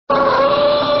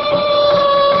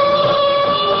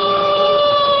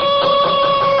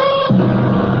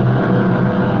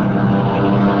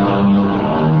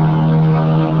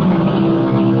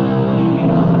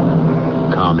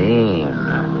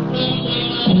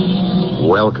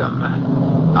Welcome.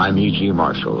 I'm E.G.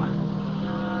 Marshall.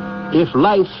 If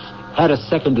life had a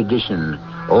second edition,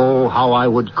 oh, how I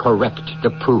would correct the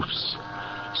proofs.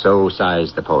 So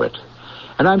sighs the poet.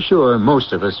 And I'm sure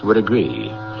most of us would agree.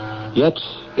 Yet,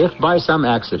 if by some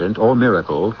accident or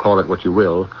miracle, call it what you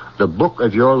will, the book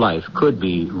of your life could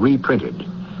be reprinted,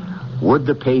 would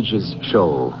the pages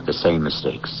show the same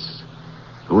mistakes?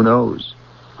 Who knows?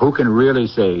 Who can really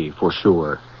say for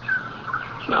sure?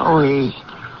 Joey,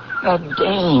 that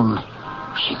dame,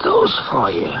 she goes for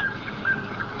you.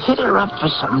 Hit her up for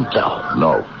some dough.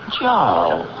 No.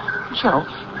 Joe,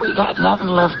 we got nothing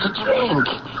left to drink.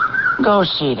 Go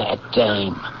see that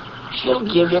dame. She'll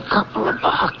give you a couple of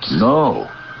bucks. No.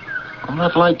 I'm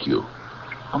not like you.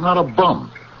 I'm not a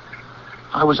bum.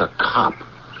 I was a cop.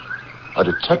 A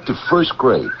detective first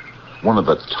grade. One of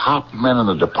the top men in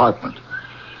the department.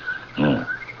 Yeah.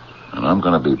 And I'm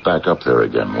going to be back up there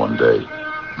again one day.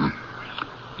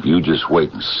 You just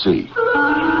wait and see.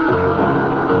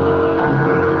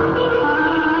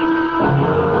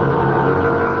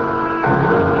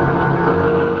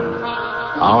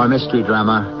 Our mystery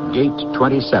drama, Gate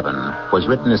 27, was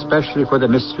written especially for the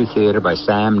Mystery Theater by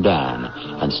Sam Dan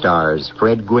and stars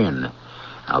Fred Gwynne.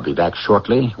 I'll be back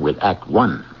shortly with Act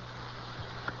 1.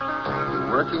 You're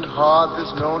working hard,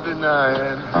 there's no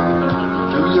denying.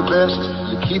 Do your best,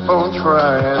 you keep on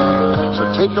trying. So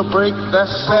take a break,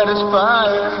 that's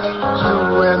satisfying.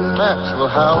 You and Maxwell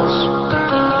House.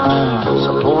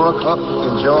 So pour a cup,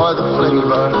 enjoy the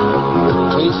flavor. The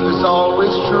taste is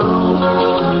always true.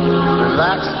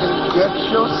 Relax and get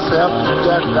yourself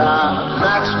together.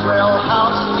 Maxwell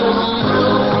House in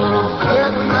you.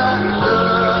 Get that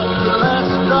good, the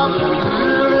last stop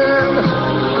feeling.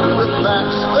 With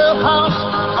Maxwell House,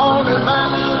 only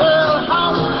Maxwell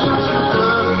House gives you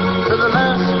good to the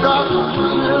last stop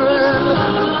feeling.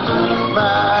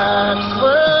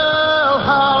 Maxwell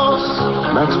House.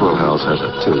 Maxwell House has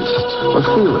a taste, a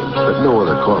feeling that no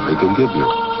other coffee can give you.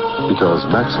 Because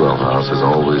Maxwell House is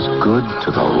always good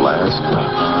to the last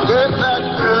drop. Get that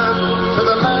good to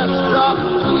the last drop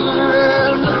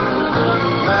feeling.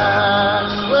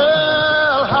 Maxwell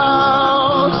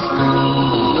House.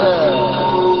 Yeah,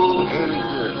 really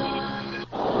good.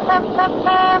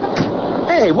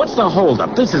 Hey, what's the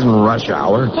holdup? This isn't rush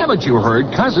hour. Haven't you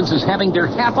heard? Cousins is having their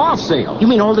half-off sale. You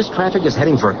mean all this traffic is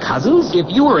heading for Cousins? If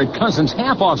you were at Cousins'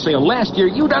 half-off sale last year,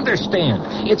 you'd understand.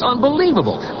 It's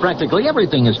unbelievable. Practically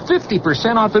everything is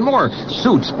 50% off and more.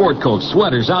 Suits, sport coats,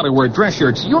 sweaters, outerwear, dress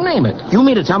shirts, you name it. You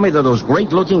mean to tell me that those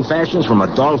great-looking fashions from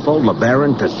Adolfo,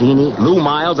 LeBaron, Cassini, Lou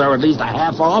Miles are at least a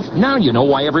half off? Now you know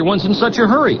why everyone's in such a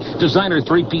hurry. Designer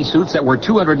three-piece suits that were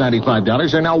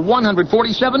 $295 are now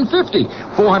 $147.50.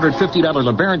 $450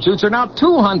 LeBaron suits are now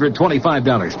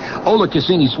 $225. Ola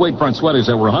Cassini suede front sweaters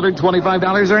that were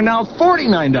 $125 are now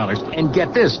 $49. And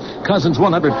get this, Cousins'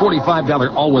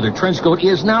 $145 all-weather trench coat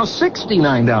is now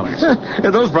 $69.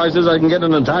 At those prices, I can get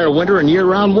an entire winter and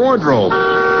year-round wardrobe.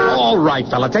 All right,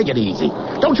 fella, take it easy.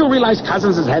 Don't you realize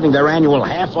Cousins is having their annual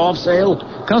half-off sale?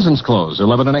 Cousins Clothes,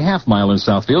 11.5 mile in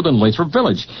Southfield and Lathrop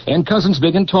Village. And Cousins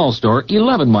Big and Tall Store,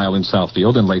 11 mile in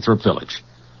Southfield and Lathrop Village.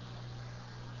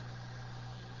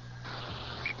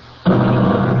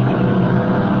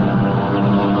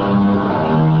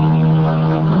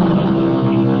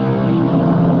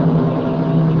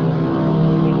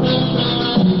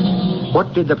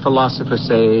 What did the philosopher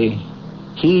say?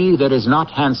 He that is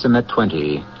not handsome at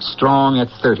 20, strong at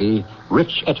 30,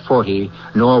 rich at 40,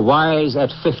 nor wise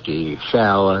at 50,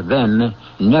 shall then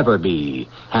never be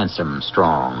handsome,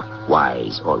 strong,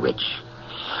 wise, or rich.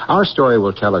 Our story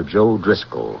will tell of Joe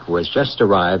Driscoll, who has just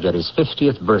arrived at his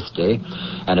 50th birthday,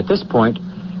 and at this point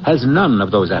has none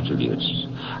of those attributes.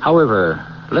 However,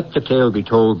 let the tale be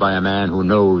told by a man who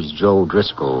knows Joe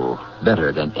Driscoll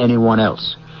better than anyone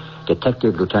else,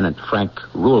 Detective Lieutenant Frank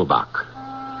Ruhlbach.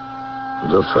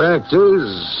 The fact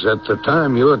is, at the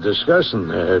time you were discussing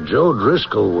there, Joe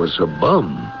Driscoll was a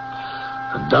bum.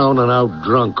 A down-and-out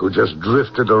drunk who just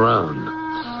drifted around.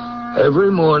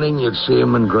 Every morning you'd see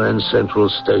him in Grand Central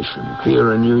Station,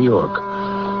 here in New York,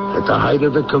 at the height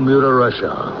of the commuter rush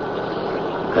hour.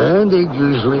 And he'd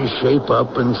usually shape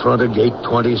up in front of Gate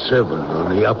 27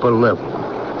 on the upper level.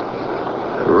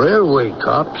 The railway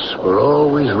cops were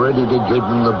always ready to give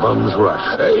him the bum's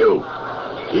rush. Hey, you.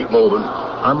 Keep moving.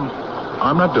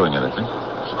 I'm not doing anything.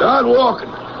 Start walking.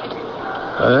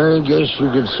 I guess you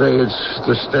could say it's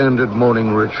the standard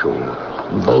morning ritual.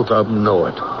 Both of them know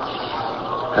it.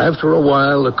 After a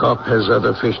while, the cop has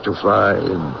other fish to fry,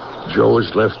 and Joe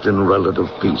is left in relative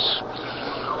peace.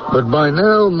 But by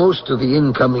now, most of the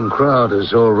incoming crowd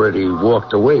has already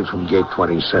walked away from Gate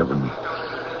 27.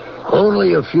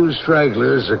 Only a few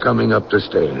stragglers are coming up the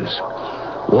stairs.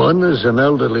 One is an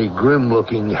elderly,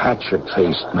 grim-looking,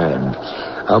 hatchet-faced man.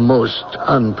 A most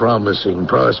unpromising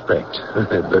prospect.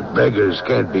 But beggars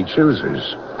can't be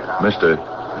choosers. Mister,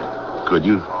 could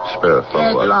you spare a Get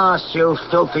fellow? lost, you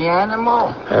filthy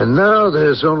animal. And now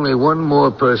there's only one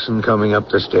more person coming up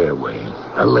the stairway.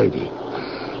 A lady.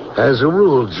 As a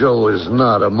rule, Joe is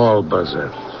not a mall buzzer.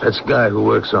 That's a guy who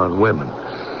works on women.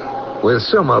 With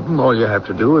some of them, all you have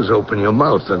to do is open your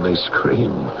mouth and they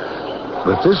scream.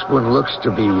 But this one looks to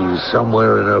be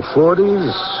somewhere in her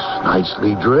 40s,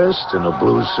 nicely dressed in a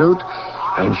blue suit,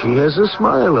 and she has a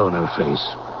smile on her face.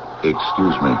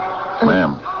 Excuse me,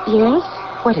 ma'am. Yes?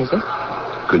 What is it?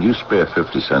 Could you spare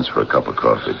 50 cents for a cup of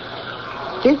coffee?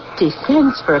 50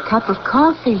 cents for a cup of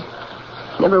coffee.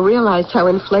 Never realized how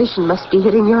inflation must be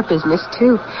hitting your business,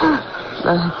 too.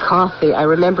 Coffee, I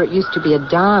remember it used to be a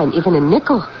dime, even a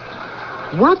nickel.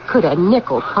 What could a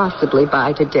nickel possibly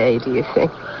buy today, do you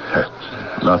think?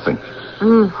 Nothing.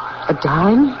 A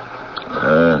dime?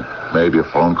 Maybe a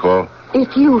phone call?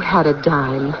 If you had a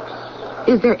dime,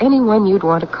 is there anyone you'd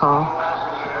want to call?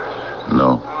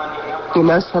 No. You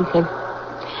know something?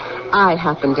 I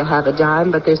happen to have a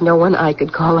dime, but there's no one I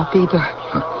could call up either.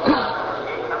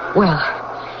 Well,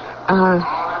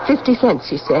 50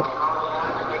 cents, you said.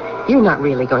 You're not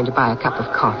really going to buy a cup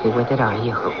of coffee with it, are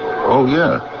you? Oh,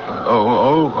 yeah.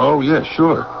 Oh, yeah,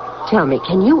 sure. Tell me,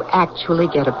 can you actually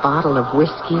get a bottle of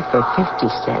whiskey for 50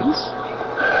 cents?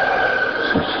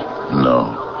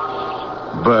 No.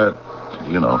 But,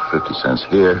 50 cents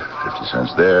here, 50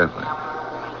 cents there.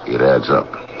 It adds up.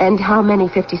 And how many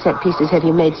 50-cent pieces have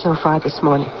you made so far this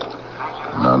morning?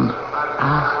 None.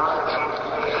 Ah.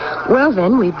 Well,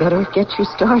 then, we better get you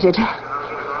started.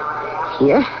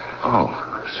 Here. Oh,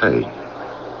 say,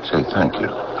 thank you.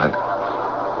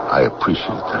 I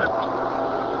appreciate that.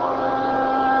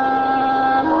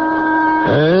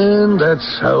 And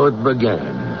that's how it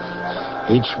began.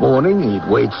 Each morning, he'd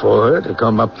wait for her to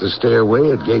come up the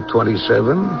stairway at gate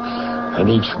 27, and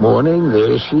each morning,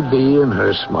 there she'd be in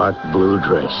her smart blue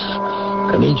dress.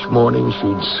 And each morning,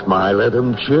 she'd smile at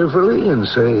him cheerfully and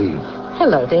say,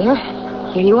 Hello there.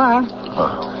 Here you are.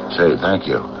 Say, thank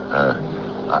you.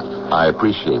 I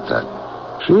appreciate that.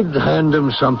 She'd hand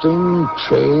him something,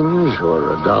 change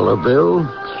or a dollar bill,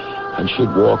 and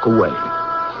she'd walk away.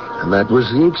 And that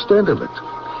was the extent of it.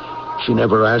 She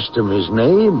never asked him his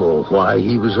name or why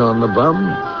he was on the bum.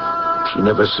 She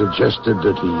never suggested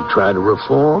that he try to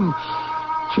reform.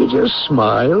 She just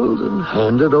smiled and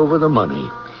handed over the money.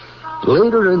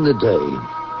 Later in the day,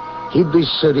 he'd be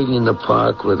sitting in the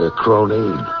park with a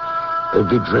crony. They'd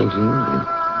be drinking. And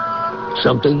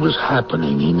something was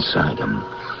happening inside him.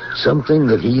 Something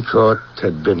that he thought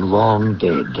had been long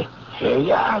dead. Here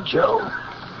you are, Joe.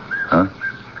 Huh?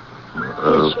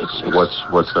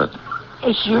 What's that?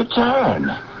 It's your turn.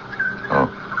 Oh.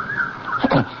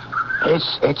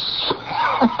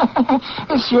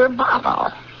 It's your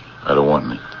bottle. I don't want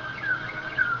any.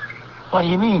 What do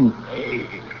you mean?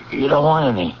 You don't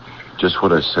want any? Just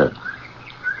what I said.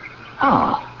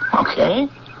 Oh, okay.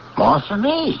 More for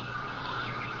me.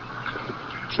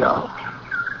 Joe.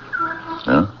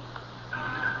 Yeah?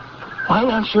 Why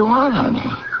don't you want any?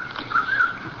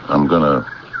 I'm gonna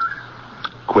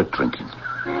quit drinking.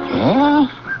 Yeah?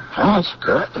 That's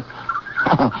good.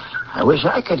 I wish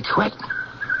I could quit.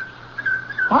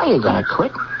 Why are you gonna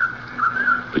quit?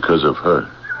 Because of her.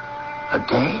 A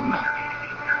dame?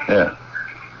 Yeah.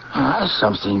 Oh, that's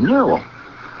something new.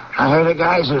 I heard of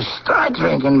guys who start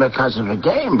drinking because of a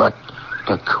dame, but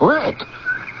to quit?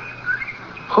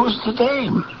 Who's the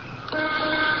dame?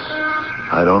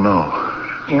 I don't know.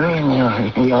 You mean you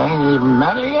ain't even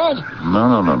met her yet?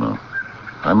 No.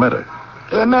 I met her.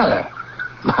 You met her?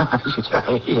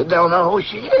 You don't know who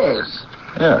she is.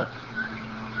 Yeah.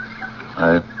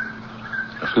 I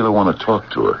feel I want to talk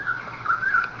to her.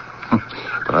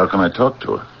 But how can I talk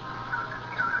to her?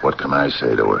 What can I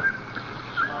say to her?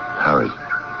 Harry,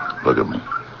 look at me.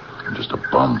 I'm just a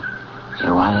bum.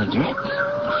 You want a drink?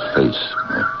 My face,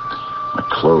 my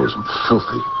clothes, I'm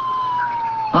filthy.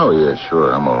 Oh, yeah,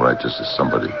 sure, I'm all right just as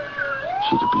somebody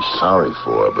she could be sorry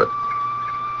for, but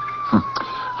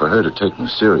for her to take me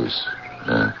seriously,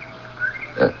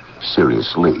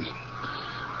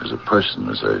 as a person,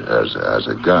 as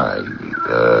a guy,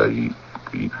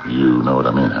 you know what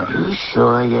I mean, Harry? You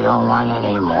sure you don't want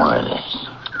any more of this?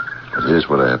 But here's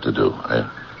what I have to do.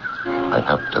 I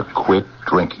have to quit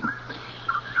drinking.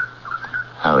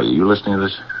 Harry, are you listening to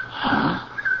this? Huh?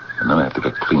 And then I have to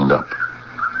get cleaned up.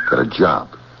 Get a job.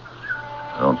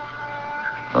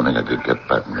 I don't think I could get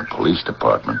back in the police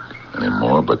department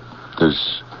anymore, but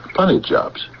there's plenty of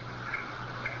jobs.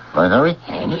 Right, Harry?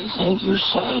 Anything you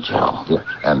say, Joe. Yeah.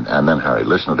 And then, Harry,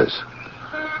 listen to this.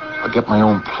 I'll get my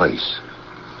own place.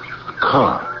 A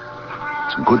car.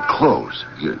 Some good clothes.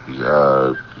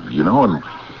 You know, and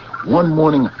one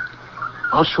morning,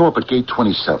 I'll show up at gate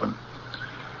 27.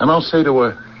 And I'll say to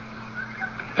her,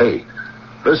 hey,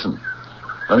 listen,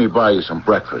 let me buy you some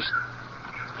breakfast.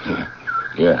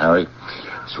 Yeah, Harry,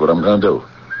 that's what I'm going to do.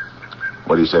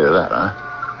 What do you say to that, huh?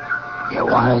 You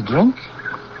want a drink?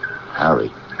 Harry,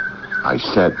 I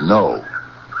said no.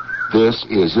 This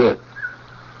is it.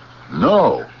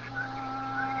 No.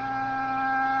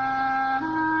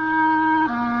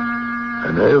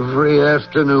 And every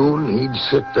afternoon he'd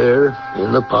sit there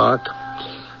in the park,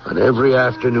 and every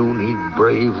afternoon he'd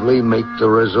bravely make the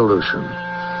resolution.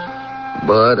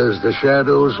 But as the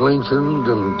shadows lengthened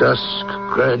and dusk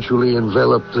gradually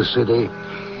enveloped the city,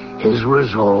 his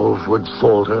resolve would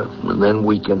falter and then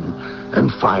weaken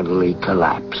and finally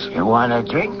collapse. You want a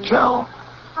drink, Joe?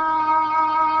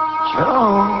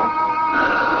 Joe?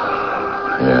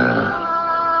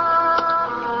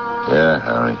 Yeah,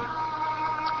 Harry.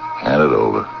 Hand it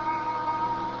over.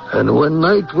 And when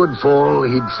night would fall,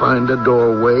 he'd find a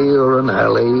doorway or an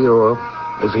alley or,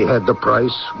 if he had the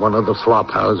price, one of the flop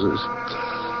houses.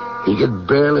 He could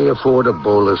barely afford a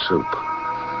bowl of soup.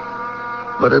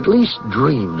 But at least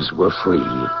dreams were free.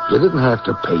 You didn't have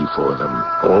to pay for them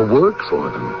or work for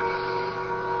them.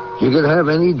 You could have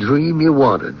any dream you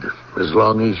wanted as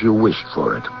long as you wished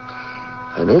for it.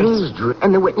 And in his dream...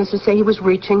 And the witnesses say he was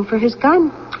reaching for his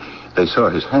gun. They saw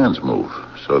his hands move,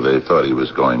 so they thought he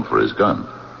was going for his gun.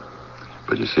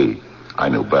 But you see, I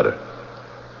knew better.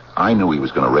 I knew he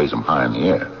was going to raise them high in the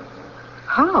air.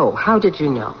 How? How did you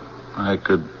know? I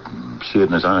could see it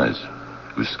in his eyes.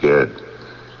 He was scared.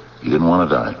 He didn't want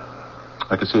to die.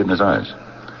 I could see it in his eyes.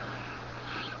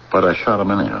 But I shot him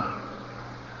anyhow.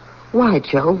 Why,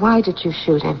 Joe? Why did you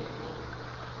shoot him?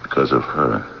 Because of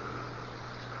her.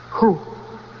 Who?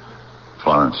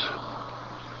 Florence.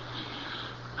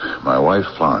 My wife,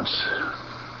 Florence.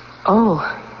 Oh,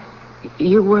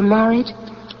 you were married?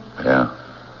 Yeah.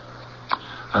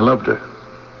 I loved her.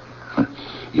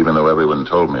 Even though everyone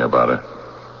told me about her.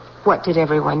 What did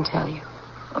everyone tell you?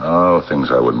 Oh, things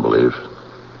I wouldn't believe.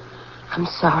 I'm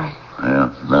sorry.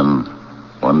 Yeah. And then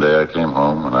one day I came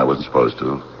home when I wasn't supposed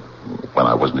to, when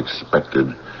I wasn't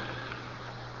expected,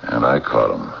 and I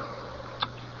caught him.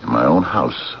 In my own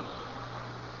house.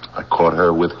 I caught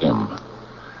her with him.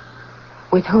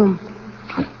 With whom?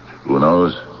 Who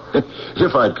knows?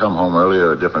 If I'd come home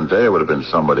earlier a different day, it would have been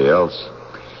somebody else.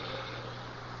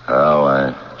 Well,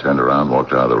 I turned around,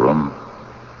 walked out of the room,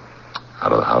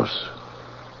 out of the house.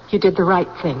 You did the right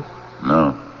thing.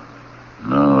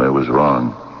 No, it was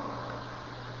wrong.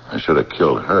 I should have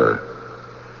killed her.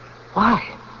 Why?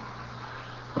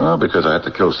 Well, because I had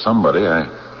to kill somebody. I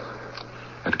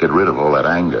had to get rid of all that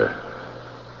anger.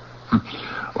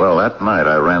 Well, that night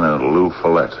I ran into Lou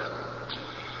Follette.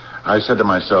 I said to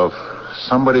myself,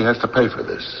 somebody has to pay for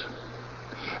this.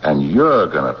 And you're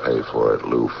going to pay for it,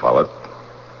 Lou Follette.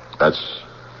 That's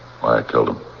why I killed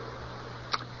him.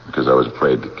 Because I was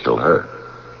afraid to kill her.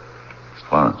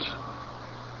 Florence.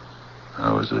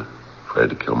 I was afraid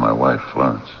to kill my wife,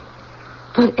 Florence.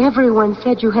 But everyone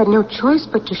said you had no choice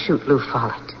but to shoot Lou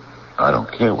Follette. I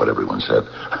don't care what everyone said.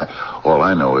 All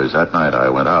I know is that night I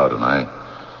went out and I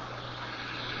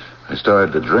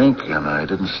started to drink, and I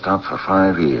didn't stop for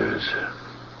 5 years.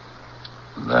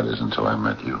 That is until I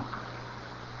met you.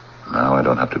 Now I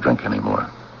don't have to drink anymore.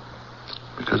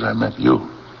 Because I met you.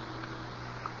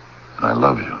 And I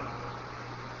love you.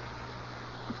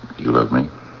 You love me?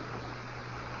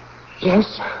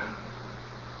 Yes.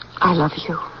 I love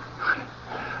you.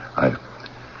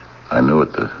 I knew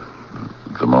it the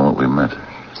moment we met.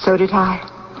 So did I.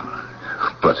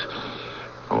 But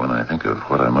when I think of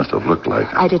what I must have looked like...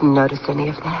 I didn't notice any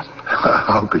of that.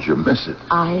 How could you miss it?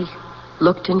 I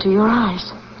looked into your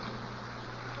eyes.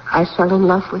 I fell in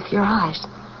love with your eyes.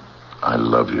 I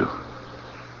love you.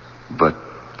 But,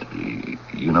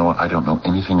 you know, I don't know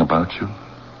anything about you.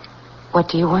 What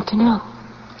do you want to know?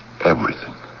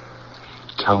 Everything.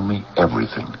 Tell me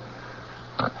everything.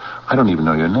 I don't even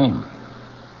know your name.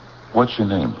 What's your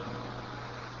name?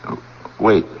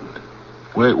 Wait.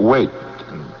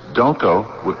 Don't go.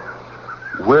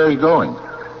 Where are you going?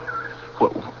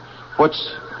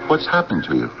 What's happened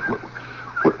to you?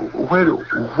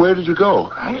 Where did you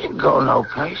go? I didn't go no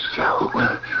place, Joe.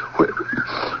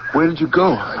 Where did you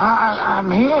go?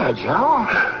 I'm here, Joe.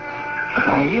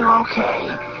 Are you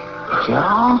okay?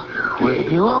 Joe? Are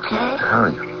you okay?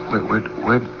 Harry,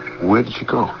 where did you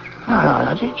go?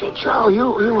 No, Joe,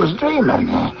 you was dreaming.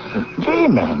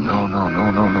 Dreaming. No,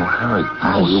 Harry.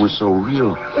 No, it was so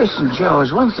real. Listen, Joe,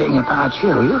 there's one thing about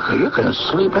you. You can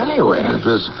sleep anywhere.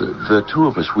 The two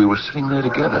of us, we were sitting there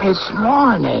together. It's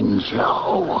morning,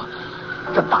 Joe.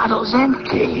 The bottle's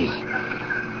empty.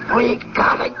 We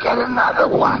gotta get another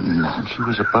one. And she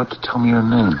was about to tell me her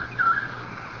name.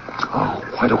 Oh,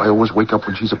 why do I always wake up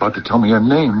when she's about to tell me her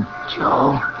name?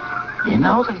 Joe, you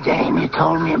know the dame you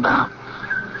told me about?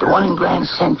 The one in Grand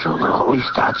Central that always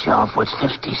starts you off with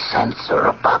 50 cents or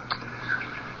a buck.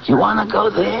 You want to go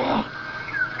there?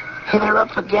 Hit her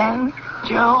up again,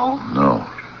 Joe? No.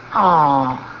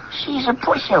 Oh, she's a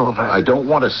pushover. I don't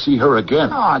want to see her again.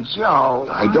 Oh, Joe.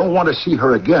 I don't want to see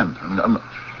her again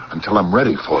until I'm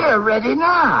ready for You're her. ready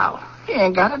now. You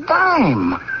ain't got a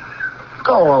dime.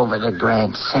 Go over to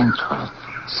Grand Central.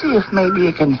 See if maybe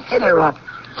you can hit her up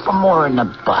for more than a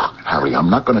buck. Harry, I'm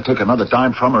not going to take another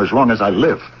dime from her as long as I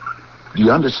live. Do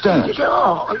you understand?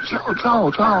 Joe, let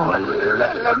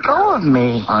go of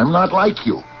me. I'm not like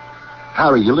you.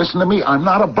 Harry, you listen to me? I'm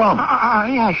not a bum.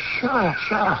 Yeah, sure.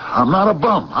 I'm not a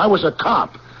bum. I was a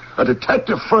cop. A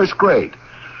detective first grade.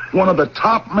 One of the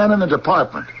top men in the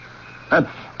department. And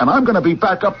I'm going to be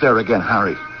back up there again,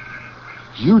 Harry.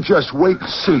 You just wait and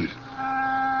see.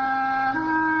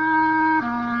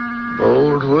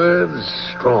 Bold words,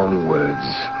 strong words.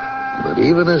 But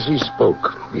even as he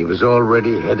spoke, he was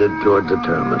already headed toward the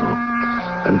terminal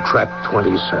and track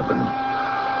 27.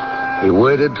 He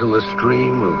waited till the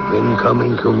stream of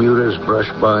incoming commuters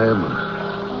brushed by him,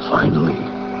 and finally,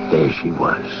 there she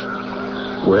was,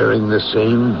 wearing the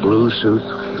same blue suit,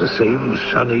 the same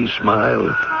sunny smile.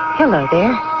 Hello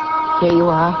there. Here you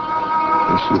are.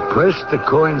 And she pressed the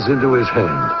coins into his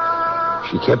hand.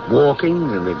 She kept walking,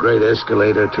 and the great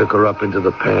escalator took her up into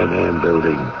the Pan Am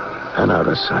building and out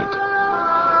of sight.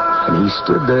 And he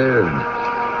stood there, and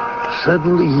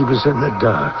suddenly he was in the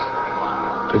dark,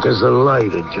 because the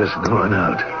light had just gone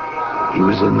out. He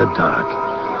was in the dark,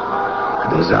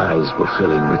 and his eyes were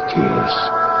filling with tears.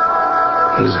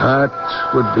 His heart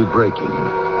would be breaking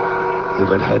if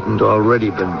it hadn't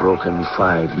already been broken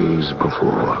 5 years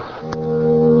before.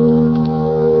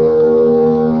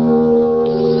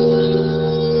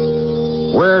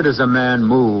 Where does a man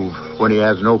move when he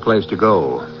has no place to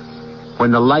go?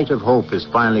 When the light of hope is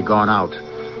finally gone out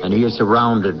and he is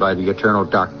surrounded by the eternal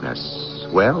darkness?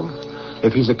 Well,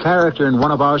 if he's a character in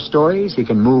one of our stories, he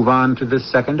can move on to the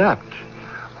second act,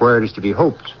 where it is to be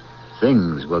hoped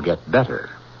things will get better.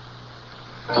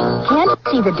 Can't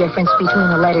see the difference between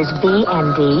the letters B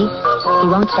and D. He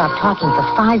won't stop talking for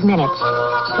 5 minutes.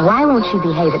 Why won't she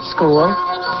behave at school?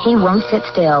 He won't sit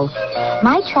still.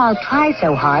 My child tries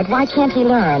so hard, why can't he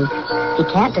learn? He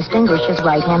can't distinguish his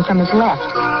right hand from his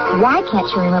left. Why can't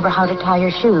she remember how to tie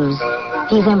her shoes?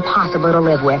 He's impossible to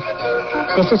live with.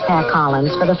 This is Pat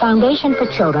Collins for the Foundation for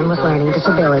Children with Learning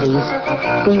Disabilities.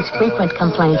 These frequent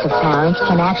complaints of parents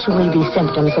can actually be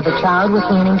symptoms of a child with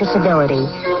learning disability.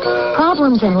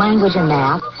 Problems in language and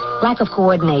math, lack of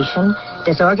coordination,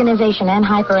 disorganization, and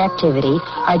hyperactivity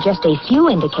are just a few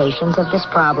indications of this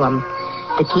problem.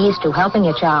 The keys to helping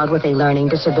a child with a learning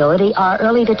disability are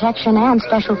early detection and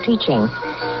special teaching.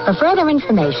 For further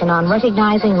information on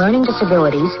recognizing learning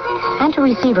disabilities and to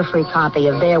receive a free copy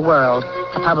of Their World,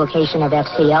 a publication of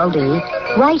FCLD,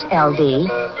 write LD,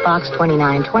 Box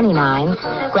 2929,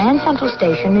 Grand Central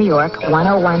Station, New York,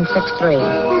 10163.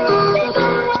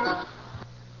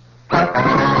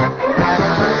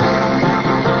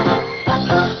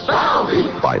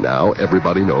 By now,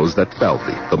 everybody knows that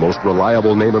Falvey, the most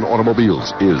reliable name in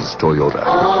automobiles, is Toyota.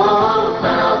 Oh,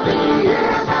 Falvey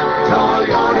is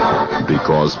Toyota.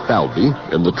 Because Falvey,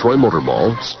 in the Troy Motor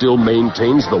Mall, still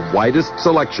maintains the widest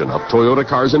selection of Toyota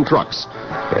cars and trucks.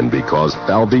 And because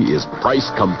Falvey is price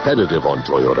competitive on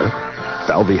Toyota,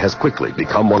 Falvey has quickly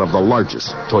become one of the largest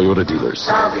Toyota dealers.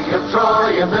 Falvey of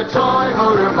Troy in the Troy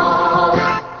Motor Mall.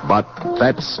 But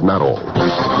that's not all.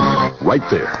 Right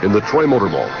there in the Troy Motor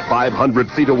Mall,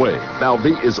 500 feet away,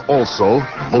 Falvey is also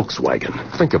Volkswagen.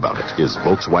 Think about it. Is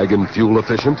Volkswagen fuel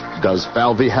efficient? Does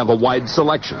Falvey have a wide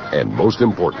selection? And most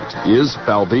important, is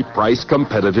Falvey price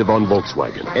competitive on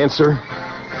Volkswagen? Answer,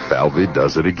 Falvey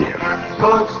does it again.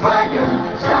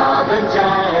 Volkswagen, Saab and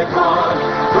Jaguar,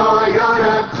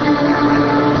 Toyota too.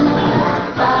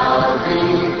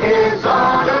 Falvey is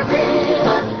all of me.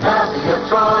 Falvey of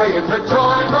Troy in the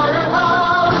Troy Motor Mall.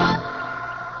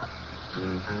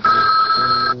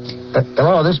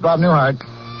 Hello, this is Bob Newhart.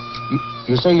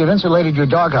 You say you've insulated your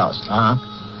doghouse.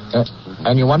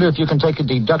 And you wonder if you can take a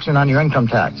deduction on your income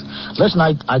tax. Listen,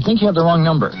 I think you have the wrong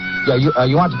number. Yeah,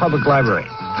 you want the public library.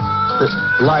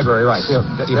 The library, right.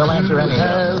 He'll answer any.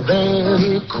 Have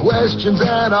any questions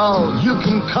at all, you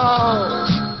can call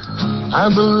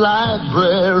on the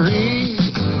library.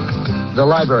 The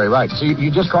library, right. So you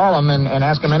just call him and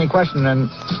ask him any question, and...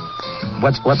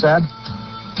 What's that?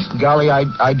 Golly,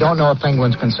 I don't know if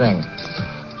penguins can sing.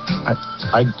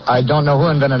 I don't know who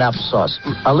invented applesauce.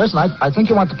 Listen, I think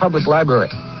you want the public library.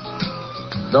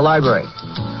 The library.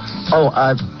 Oh,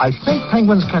 I think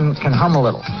penguins can hum a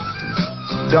little.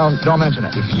 Don't mention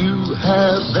it. If you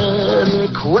have any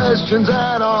questions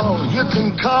at all, you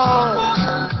can call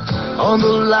on the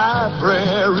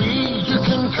library. You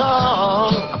can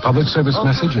call. A public service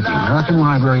message of the American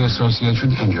Library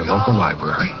Association and your local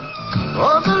library.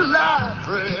 On the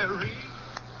library.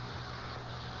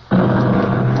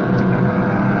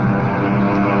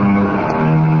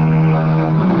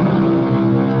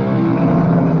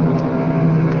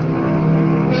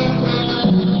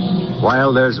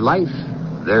 While there's life,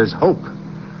 there's hope,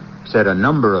 said a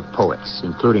number of poets,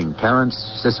 including Terence,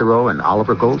 Cicero, and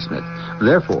Oliver Goldsmith.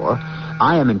 Therefore,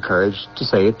 I am encouraged to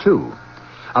say it too.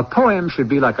 A poem should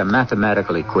be like a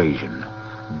mathematical equation,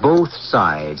 both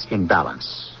sides in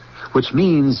balance, which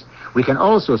means we can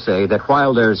also say that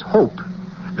while there's hope,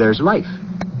 there's life.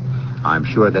 I'm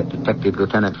sure that Detective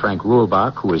Lieutenant Frank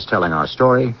Ruhlbach, who is telling our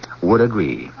story, would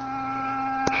agree.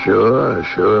 Sure.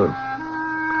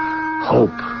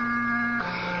 Hope.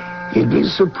 You'd be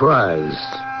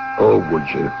surprised, or would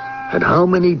you, at how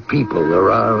many people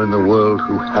there are in the world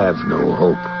who have no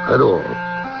hope at all,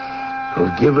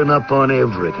 who've given up on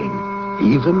everything,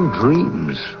 even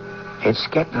dreams. It's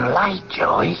getting light,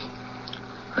 Joey.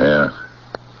 Yeah.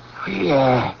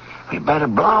 We better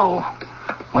blow.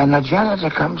 When the janitor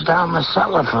comes down the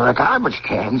cellar for the garbage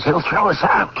cans, he'll throw us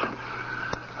out.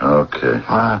 Okay.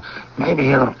 Maybe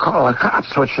he'll call the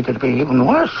cops, which could be even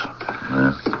worse.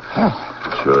 Yeah.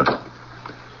 Sure.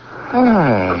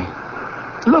 Hey,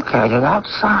 look at it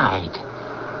outside.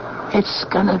 It's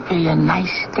gonna be a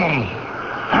nice day.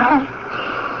 Huh?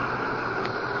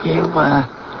 You,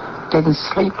 didn't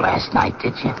sleep last night,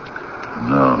 did you?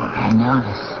 No. I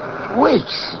noticed.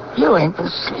 Weeks. You ain't been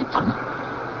sleeping.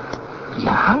 You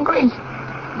hungry?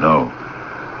 No.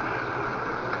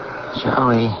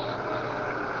 Joey,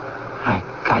 I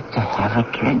got to have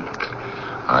a drink.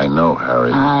 I know,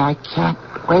 Harry. I can't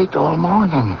wait all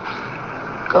morning.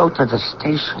 Go to the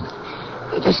station.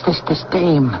 This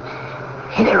dame.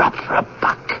 Hit her up for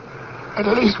 $1. At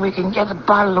least we can get a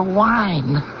bottle of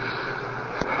wine.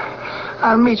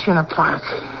 I'll meet you in the park.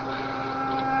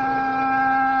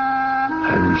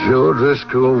 And Joe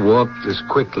Driscoll walked as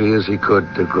quickly as he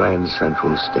could to Grand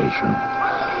Central Station.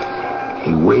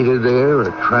 He waited there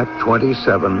at track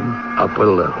 27, upper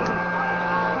level.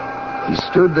 He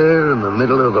stood there in the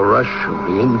middle of the rush of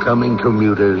the incoming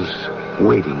commuters,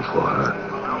 waiting for her.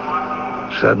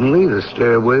 Suddenly, the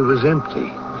stairway was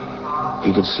empty.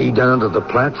 He could see down to the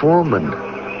platform, and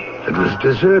it was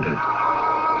deserted.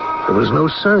 There was no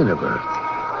sign of her.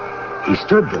 He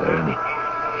stood there, and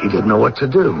he didn't know what to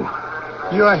do.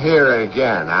 You're here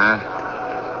again, huh?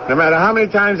 No matter how many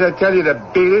times I tell you to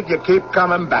beat it, you keep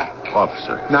coming back.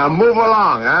 Officer. Now move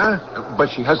along, huh? But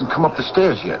she hasn't come up the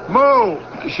stairs yet. Move!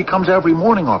 She comes every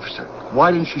morning, officer.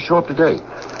 Why didn't she show up today?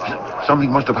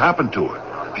 Something must have happened to her.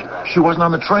 She wasn't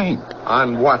on the train.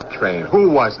 On what train? Who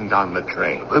wasn't on the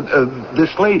train?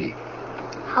 This lady.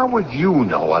 How would you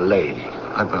know a lady?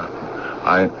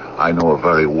 I know her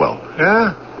very well.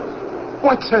 Yeah?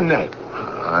 What's her name?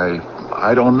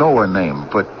 I don't know her name,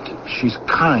 but she's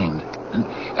kind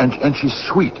and she's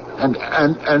sweet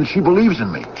and she believes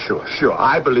in me. Sure.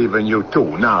 I believe in you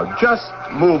too. Now just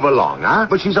move along, huh?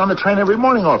 But she's on the train every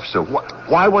morning, officer.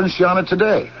 Why wasn't she on it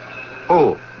today?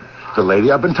 Who? The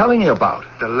lady I've been telling you about.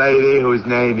 The lady whose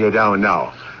name you don't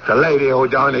know. The lady who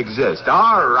don't exist.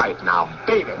 All right, now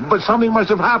beat it. But something must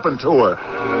have happened to her.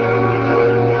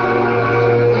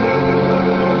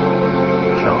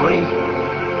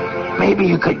 Joey, maybe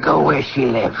you could go where she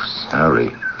lives.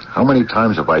 Harry, how many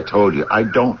times have I told you I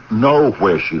don't know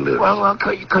where she lives? Well,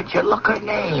 could you look her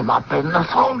name up in the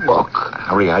phone book?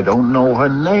 Harry, I don't know her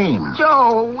name.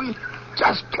 Joe, we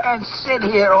just can't sit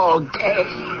here all day.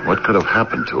 What could have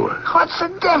happened to her? What's the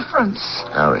difference?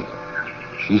 Harry,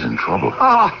 she's in trouble.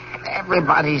 Oh,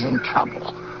 everybody's in trouble.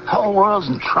 The whole world's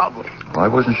in trouble. Why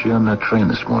wasn't she on that train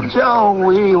this morning? Joe,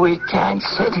 we can't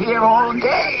sit here all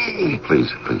day. Please,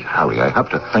 Harry, I have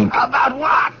to think. About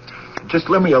what? Just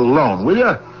let me alone, will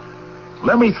you?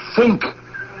 Let me think.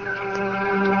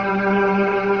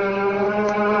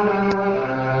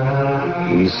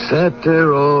 He sat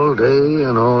there all day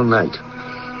and all night.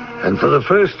 And for the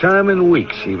first time in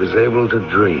weeks, he was able to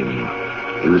dream.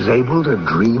 He was able to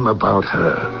dream about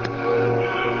her.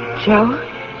 Joe?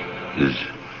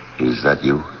 Is that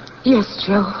you? Yes,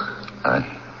 Joe.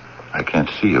 I can't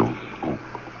see you.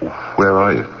 Where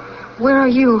are you? Where are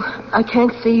you? I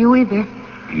can't see you either.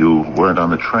 You weren't on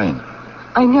the train.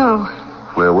 I know.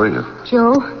 Where were you?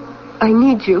 Joe, I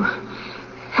need you.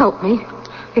 Help me.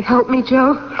 Help me,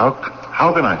 Joe.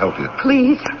 How can I help you?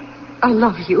 Please. I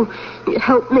love you.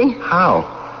 Help me. How?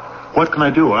 What can I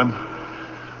do? I'm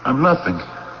nothing.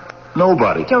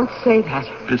 Nobody. Don't say that.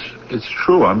 It's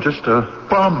true. I'm just a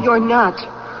bum. You're not.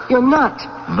 You're not.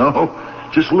 No.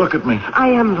 Just look at me. I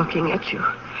am looking at you.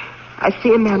 I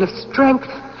see a man of strength,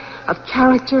 of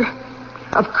character,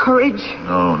 of courage.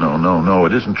 No.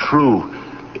 It isn't true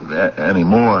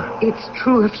anymore. It's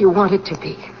true if you want it to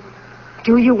be.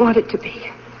 Do you want it to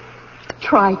be?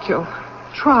 Try, Joe.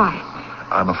 Try.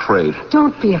 I'm afraid.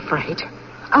 Don't be afraid.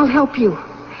 I'll help you.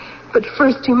 But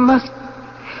first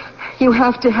you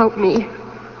have to help me.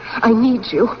 I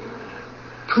need you.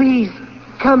 Please,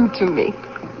 come to me.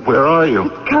 Where are you?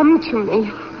 Come to me.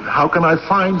 How can I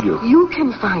find you? You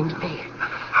can find me.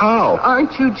 How?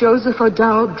 Aren't you Joseph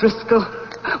O'Dowd Driscoll,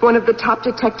 one of the top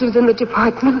detectives in the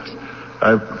department?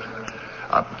 I'll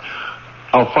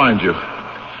find you.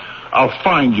 I'll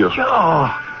find you. Joe.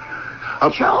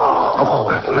 Joe.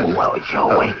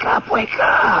 Joe, wake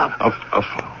up.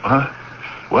 Huh?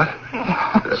 What?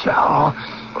 Joe,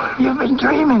 you've been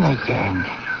dreaming again.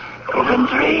 You've been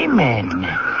dreaming.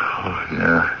 Oh,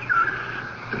 yeah.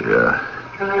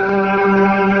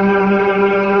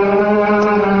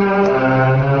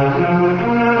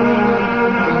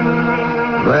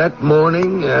 That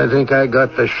morning, I think I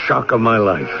got the shock of my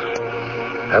life.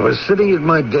 I was sitting at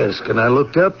my desk, and I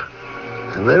looked up,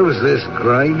 and there was this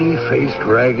grimy-faced,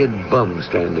 ragged bum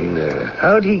standing there.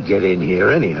 How'd he get in here,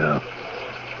 anyhow?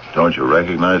 Don't you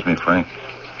recognize me, Frank?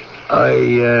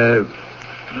 I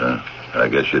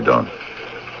guess you don't.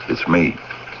 It's me.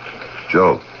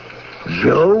 Joe.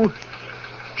 Joe?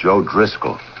 Joe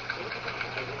Driscoll.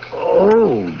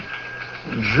 Oh,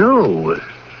 Joe.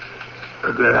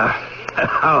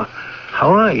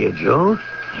 How are you, Joe?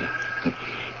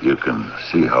 You can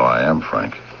see how I am,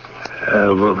 Frank.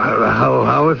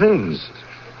 How are things?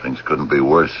 Things couldn't be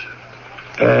worse.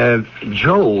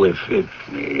 Joe,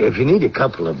 if you need a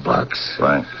couple of bucks...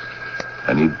 Frank,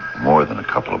 I need more than a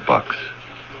couple of bucks.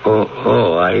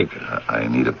 I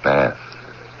need a bath.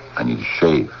 I need a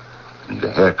shave. I need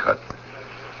a haircut.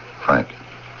 Frank,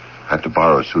 I have to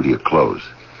borrow a suit of your clothes.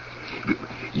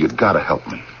 You gotta help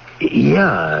me.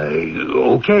 Yeah,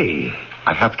 okay.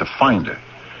 I have to find her.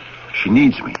 She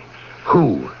needs me.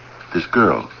 Who? This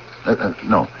girl.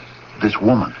 No, this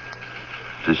woman.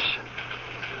 This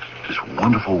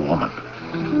wonderful woman.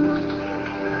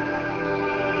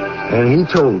 And he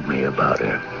told me about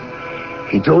her.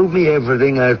 He told me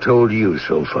everything I've told you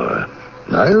so far.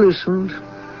 I listened.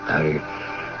 I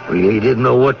really didn't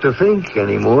know what to think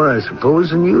anymore, I suppose,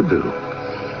 than you do.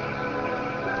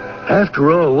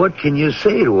 After all, what can you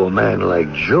say to a man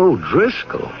like Joe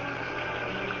Driscoll?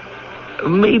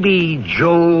 Maybe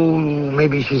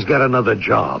she's got another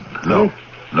job. No.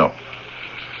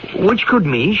 Which could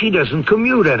mean she doesn't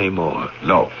commute anymore.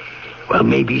 No. Well,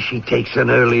 maybe she takes an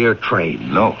earlier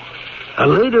train. No. A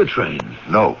later train.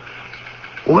 No.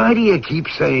 Why do you keep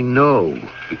saying no?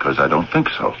 Because I don't think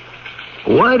so.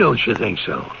 Why don't you think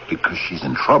so? Because she's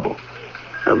in trouble.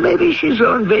 Well, maybe she's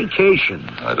on vacation.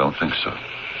 I don't think so.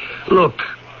 Look,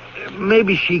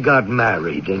 maybe she got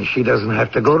married and she doesn't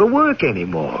have to go to work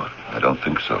anymore. I don't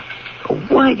think so.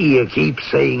 Why do you keep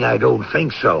saying I don't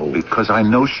think so? Because I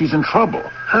know she's in trouble.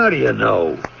 How do you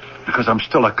know? Because I'm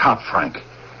still a cop, Frank.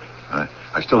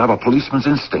 I still have a policeman's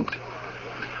instinct.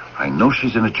 I know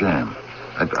she's in a jam.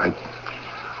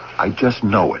 I just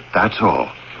know it, that's all.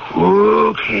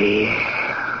 Okay.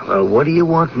 Well, what do you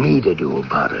want me to do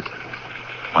about it?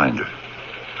 Find her.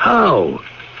 How?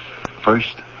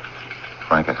 First,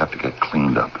 Frank, I have to get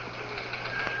cleaned up.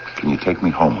 Can you take me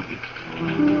home with you?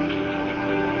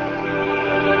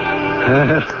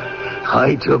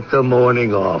 I took the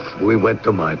morning off. We went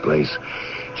to my place.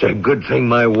 It's a good thing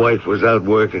my wife was out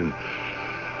working.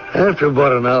 After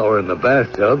about an hour in the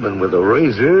bathtub and with a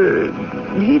razor,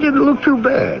 he didn't look too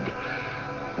bad.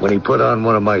 When he put on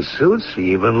one of my suits,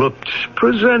 he even looked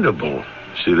presentable.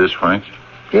 See this, Frank?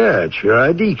 Yeah, it's your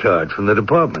ID card from the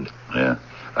department. Yeah.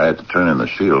 I had to turn in the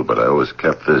shield, but I always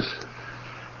kept this.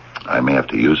 I may have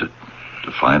to use it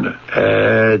to find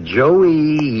her.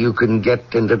 Joey, you can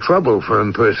get into trouble for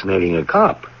impersonating a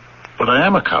cop. But I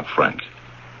am a cop, Frank.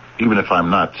 Even if I'm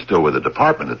not still with the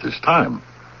department at this time,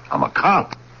 I'm a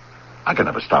cop. I can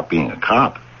never stop being a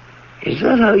cop. Is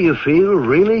that how you feel,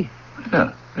 really?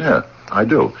 Yeah, I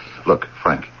do. Look,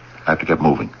 Frank, I have to get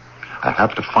moving. I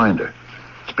have to find her.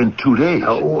 It's been 2 days.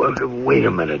 Oh, wait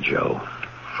a minute, Joe.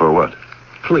 For what?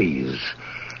 Please,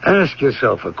 ask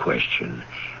yourself a question.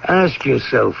 Ask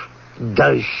yourself,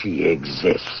 does she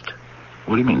exist?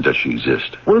 What do you mean, does she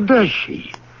exist? Well, does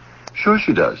she? Sure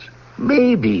she does.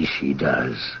 Maybe she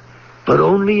does, but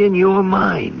only in your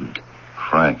mind.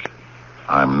 Frank,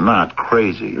 I'm not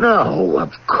crazy. No,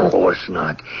 of course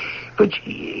not. But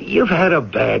you've had a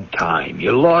bad time.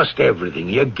 You lost everything.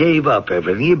 You gave up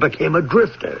everything. You became a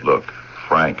drifter. Look,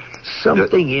 Frank.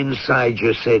 Something inside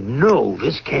you said, no,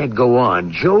 this can't go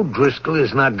on. Joe Driscoll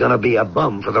is not going to be a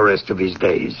bum for the rest of his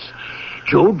days.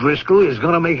 Joe Driscoll is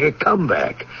going to make a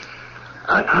comeback.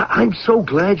 I'm so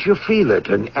glad you feel it,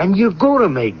 and you're going to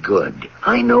make good.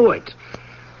 I know it.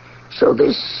 So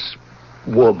this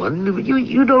woman,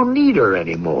 you don't need her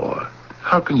anymore.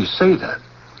 How can you say that?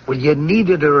 Well, you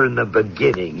needed her in the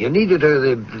beginning. You needed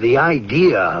her, the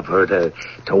idea of her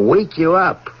to wake you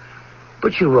up.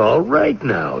 But you're all right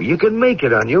now. You can make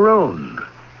it on your own.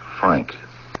 Frank,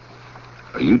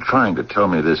 are you trying to tell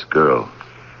me this girl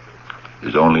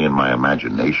is only in my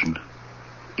imagination?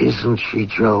 Isn't she,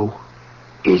 Joe?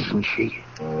 Isn't she?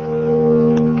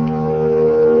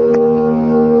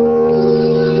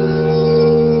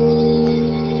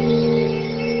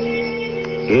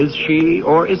 Is she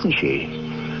or isn't she?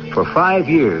 For 5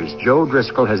 years, Joe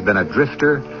Driscoll has been a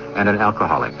drifter and an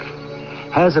alcoholic.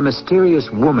 Has a mysterious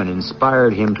woman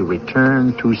inspired him to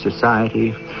return to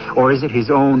society? Or is it his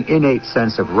own innate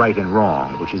sense of right and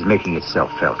wrong which is making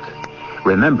itself felt?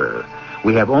 Remember,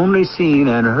 we have only seen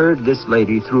and heard this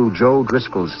lady through Joe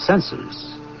Driscoll's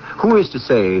senses. Who is to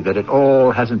say that it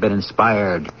all hasn't been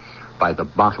inspired by the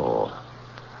bottle?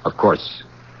 Of course,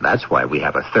 that's why we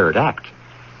have a third act.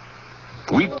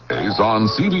 Weekdays on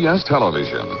CBS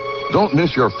television. Don't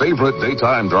miss your favorite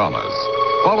daytime dramas.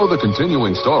 Follow the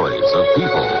continuing stories of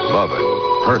people loving,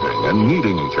 hurting, and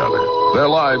needing each other. Their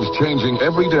lives changing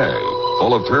every day,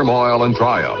 full of turmoil and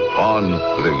triumph on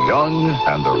The Young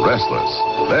and the Restless.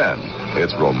 Then,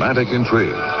 it's romantic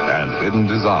intrigue and hidden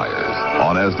desires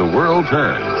on As the World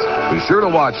Turns. Be sure to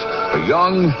watch The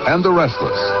Young and the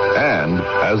Restless and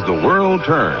As the World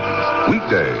Turns.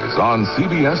 Weekdays on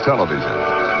CBS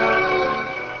television.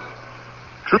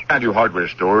 True Value hardware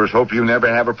stores hope you never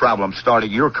have a problem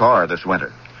starting your car this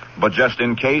winter. But just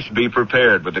in case, be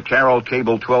prepared with the Carroll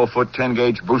Cable 12-foot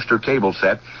 10-gauge booster cable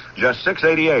set, just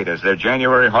 $688 as their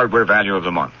January hardware value of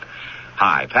the month.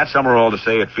 Hi, Pat Summerall to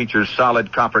say it features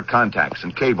solid copper contacts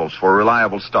and cables for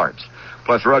reliable starts,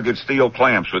 plus rugged steel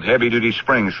clamps with heavy-duty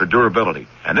springs for durability.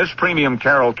 And this premium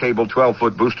Carroll Cable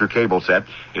 12-foot booster cable set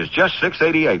is just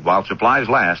 $688 while supplies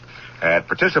last at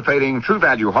participating True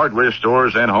Value hardware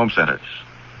stores and home centers.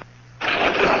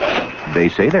 They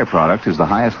say their product is the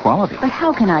highest quality. But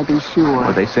how can I be sure?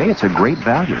 But they say it's a great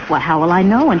value. Well, how will I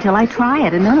know until I try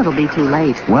it, and then it'll be too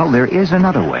late? Well, there is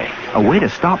another way. A way to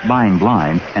stop buying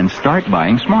blind and start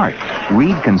buying smart.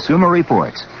 Read Consumer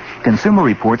Reports. Consumer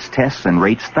Reports tests and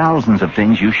rates thousands of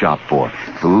things you shop for.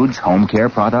 Foods, home care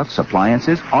products,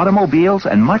 appliances, automobiles,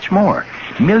 and much more.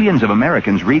 Millions of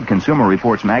Americans read Consumer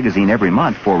Reports magazine every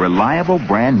month for reliable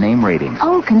brand name ratings.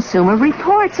 Oh, Consumer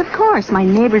Reports, of course. My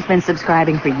neighbor's been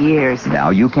subscribing for years. Now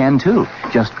you can, too.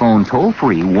 Just phone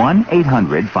toll-free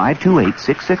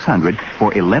 1-800-528-6600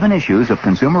 for 11 issues of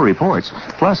Consumer Reports,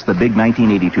 plus the big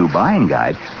 1982 buying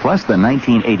guide, plus the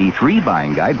 1983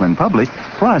 buying guide when published,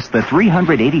 plus the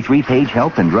 383-page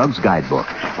health and drugs guidebook.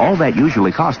 All that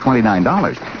usually costs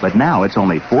 $29, but now it's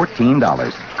only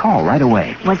 $14. Call right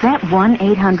away. Was that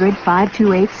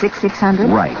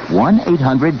 1-800-528-6600? Right,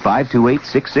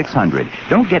 1-800-528-6600.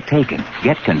 Don't get taken.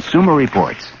 Get Consumer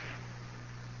Reports.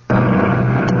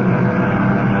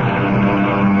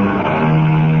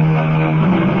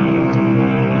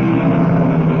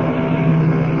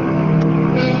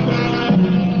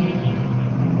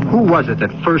 Who was it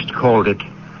that first called it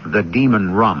the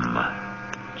demon rum?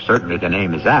 Certainly the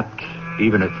name is apt,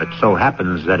 even if it so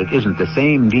happens that it isn't the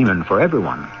same demon for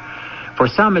everyone. For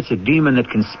some, it's a demon that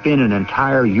can spin an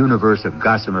entire universe of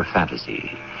gossamer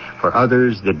fantasy. For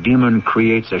others, the demon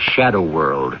creates a shadow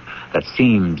world that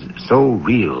seems so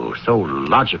real, so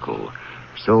logical,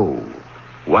 so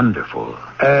wonderful.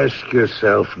 Ask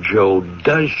yourself, Joe,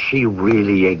 does she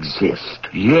really exist?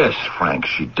 Yes, Frank,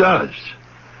 she does.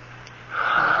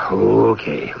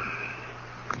 Okay.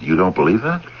 You don't believe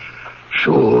that?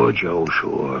 Sure, Joe,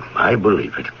 sure. I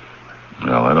believe it.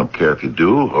 Well, I don't care if you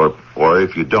do or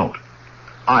if you don't.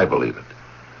 I believe it.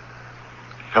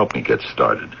 Help me get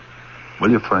started.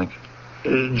 Will you, Frank?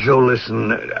 Joe,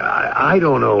 listen, I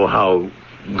don't know how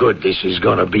good this is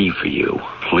going to be for you.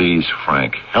 Please,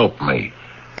 Frank, help me.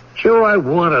 Joe, I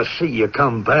want to see you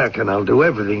come back, and I'll do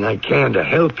everything I can to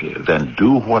help you. Then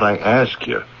do what I ask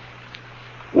you.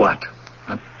 What?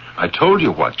 I told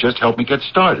you what. Just help me get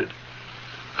started.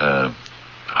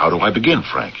 How do I begin,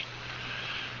 Frank?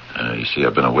 You see,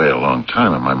 I've been away a long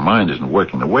time, and my mind isn't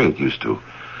working the way it used to.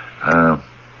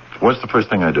 What's the first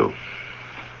thing I do?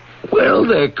 Well,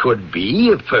 there could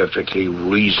be a perfectly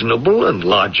reasonable and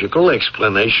logical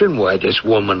explanation why this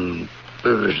woman...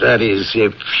 that is,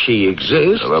 if she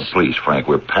exists. Well, please, Frank,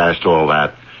 we're past all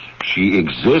that. She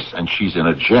exists, and she's in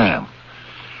a jam.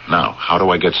 Now, how do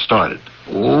I get started?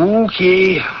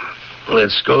 Okay.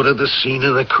 Let's go to the scene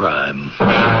of the crime.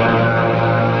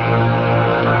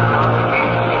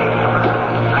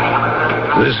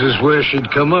 This is where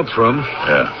she'd come up from.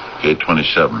 Yeah, gate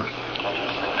 27.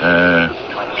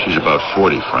 She's about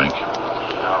 40, Frank.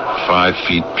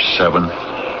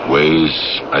 5'7", weighs,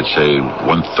 I'd say,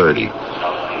 130.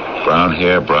 Brown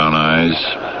hair, brown eyes,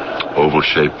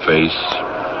 oval-shaped face.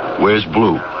 Wears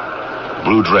blue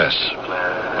dress,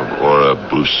 or a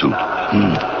blue suit.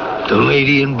 The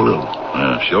lady in blue.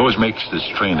 She always makes this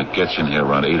train that gets in here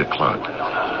around 8 o'clock.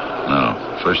 Now,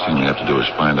 first thing you have to do is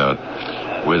find out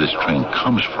where this train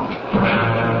comes from.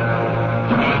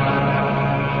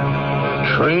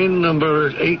 Train number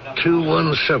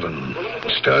 8217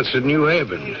 starts at New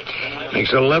Haven.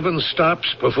 Makes 11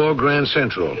 stops before Grand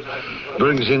Central.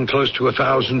 Brings in close to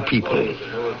 1,000 people.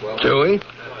 Joey?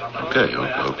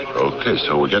 Okay,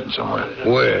 so we're getting somewhere.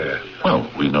 Where? Well,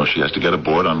 we know she has to get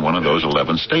aboard on one of those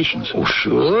 11 stations. Oh,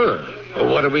 sure. Well,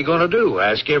 what are we going to do?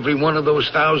 Ask every one of those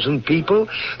 1,000 people?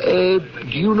 Do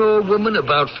you know a woman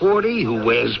about 40 who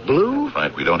wears blue?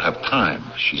 Frank, we don't have time.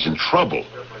 She's in trouble.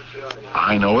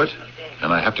 I know it,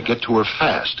 and I have to get to her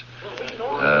fast.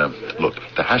 Look,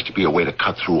 there has to be a way to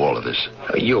cut through all of this.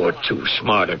 You're too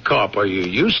smart a cop, or you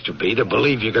used to be, to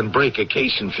believe you can break a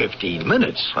case in 15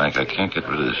 minutes. Frank, I can't get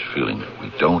rid of this feeling that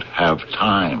we don't have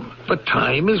time. But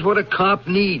time is what a cop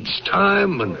needs.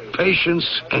 Time and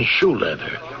patience and shoe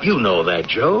leather. You know that,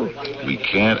 Joe. We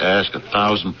can't ask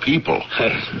 1,000 people.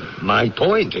 My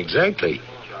point, exactly.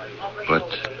 But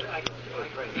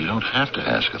you don't have to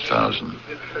ask 1,000.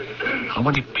 How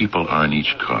many people are in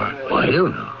each car? I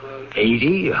don't know.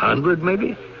 80, 100,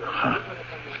 maybe?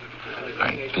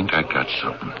 I think I got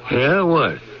something. Yeah,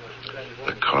 what?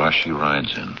 The car she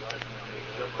rides in.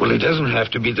 Well, it doesn't have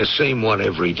to be the same one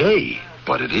every day.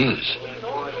 But it is.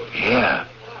 Yeah,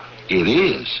 it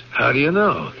is. How do you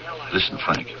know? Listen,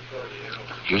 Frank.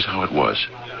 Here's how it was.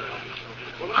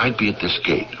 I'd be at this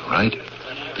gate, right?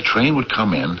 The train would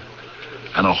come in,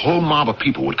 and a whole mob of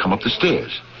people would come up the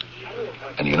stairs.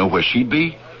 And you know where she'd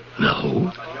be?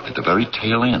 No. At the very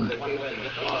tail end.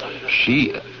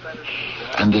 She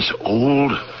and this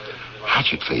old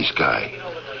hatchet-faced guy.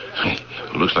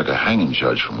 Who looks like a hanging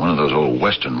judge from one of those old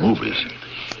Western movies.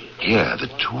 Yeah, the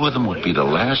two of them would be the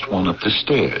last one up the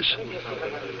stairs.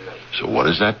 So what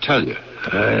does that tell you?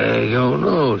 I don't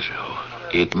know, Joe.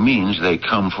 It means they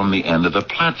come from the end of the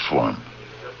platform.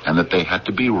 And that they had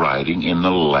to be riding in the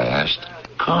last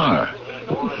car.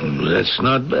 That's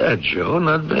not bad, Joe,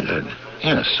 not bad.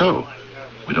 Yeah, so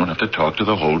we don't have to talk to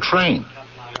the whole train.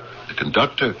 The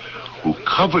conductor who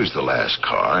covers the last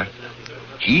car,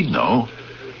 he'd know.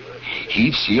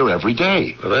 He'd see her every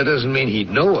day. Well, that doesn't mean he'd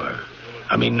know her.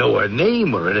 I mean, know her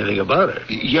name or anything about her.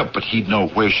 Yeah, but he'd know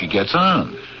where she gets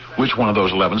on. Which one of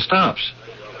those 11 stops.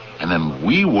 And then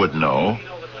we would know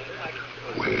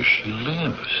where she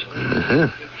lives. Uh-huh.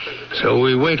 So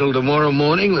we wait till tomorrow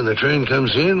morning when the train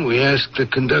comes in. We ask the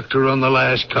conductor on the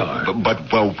last car.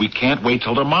 But we can't wait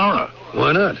till tomorrow.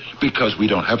 Why not? Because we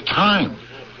don't have time.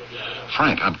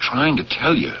 Frank, I'm trying to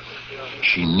tell you.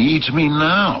 She needs me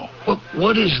now. Well,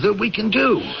 what is that we can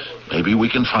do? Maybe we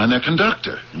can find their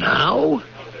conductor. Now?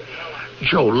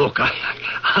 Joe, look,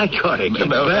 I gotta get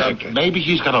back. Maybe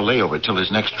he's got a layover till his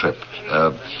next trip.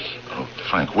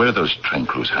 Frank, where do those train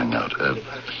crews hang out?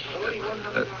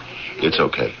 It's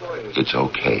okay. It's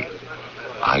okay.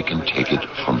 I can take it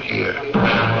from here.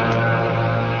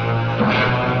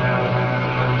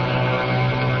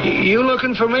 You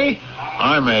looking for me?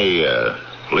 I'm a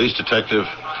police detective.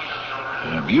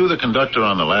 You the conductor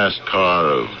on the last car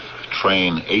of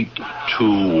train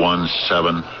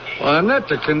 8217? Well, I'm not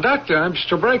the conductor. I'm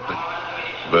Mr. Brakeman.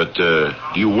 But do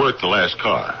you work the last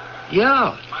car?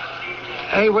 Yeah.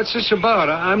 Hey, what's this about?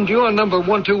 I'm due on number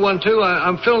 1212.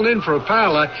 I'm filling in for a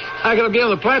pal. I gotta be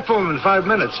on the platform in 5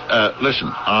 minutes. Listen,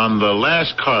 on the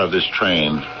last car of this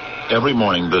train, every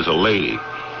morning there's a lady.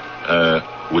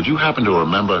 Would you happen to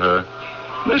remember her?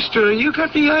 Mister, you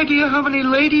got the idea how many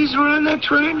ladies were on that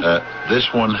train?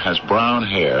 This one has brown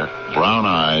hair, brown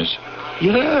eyes.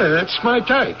 Yeah, that's my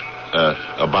type.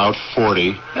 About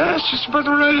 40. That's just about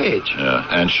the right age. Yeah,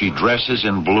 and she dresses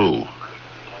in blue.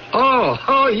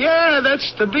 Oh, yeah,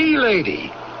 that's the bee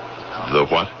lady. The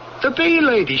what? The bee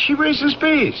lady. She raises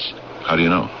bees. How do you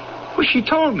know? Well, she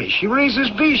told me. She raises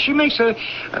bees. She makes a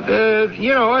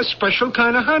special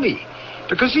kind of honey.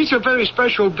 Because these are very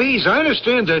special bees. I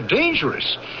understand they're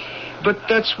dangerous. But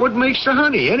that's what makes the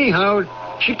honey. Anyhow,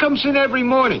 she comes in every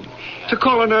morning to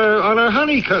call on her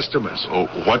honey customers. Oh,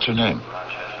 what's her name?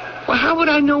 Well, how would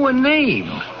I know her name?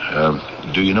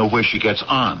 Do you know where she gets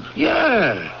on?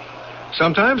 Yeah.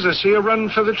 Sometimes I see her running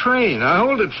for the train. I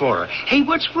hold it for her. Hey,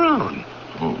 what's wrong?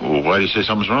 Well, why do you say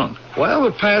something's wrong? Well,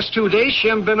 the past 2 days she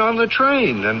hasn't been on the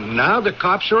train, and now the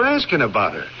cops are asking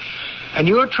about her. And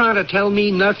you're trying to tell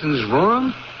me nothing's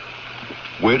wrong?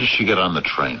 Where does she get on the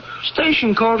train?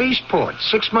 Station called Eastport,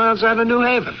 6 miles out of New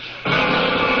Haven.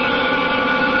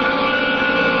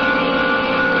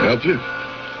 Help you?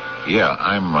 Yeah,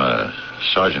 I'm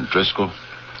Sergeant Driscoll,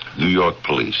 New York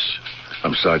Police.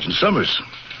 I'm Sergeant Summers.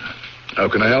 How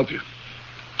can I help you?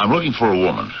 I'm looking for a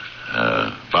woman.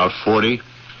 About 40,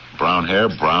 brown hair,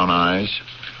 brown eyes,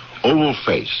 oval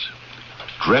face,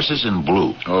 dresses in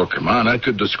blue. Oh, come on. I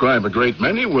could describe a great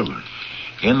many women.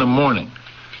 In the morning,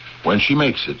 when she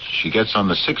makes it, she gets on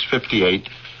the 658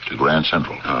 to Grand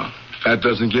Central. Oh, that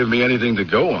doesn't give me anything to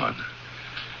go on.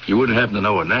 You wouldn't happen to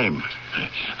know her name.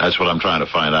 That's what I'm trying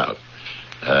to find out.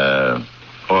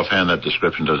 Offhand, that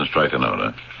description doesn't strike a note,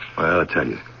 huh? Well, I'll tell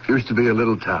you. Used to be a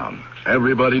little town.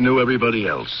 Everybody knew everybody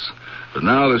else. But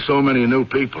now there's so many new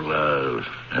people.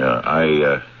 Yeah,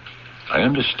 I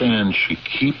understand she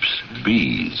keeps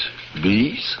bees.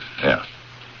 Bees? Yeah.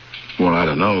 Well, I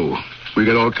don't know. We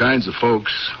got all kinds of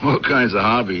folks, all kinds of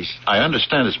hobbies. I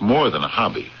understand it's more than a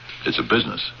hobby. It's a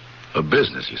business. A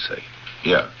business, you say?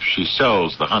 Yeah, she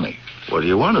sells the honey. What do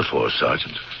you want it for,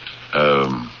 Sergeant?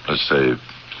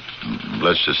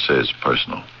 Let's just say it's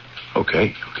personal.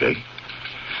 Okay.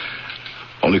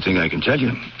 Only thing I can tell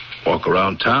you, walk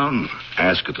around town,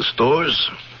 ask at the stores.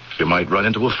 You might run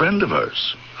into a friend of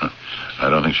hers. I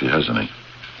don't think she has any.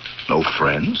 No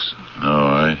friends? No,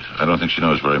 I don't think she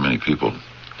knows very many people.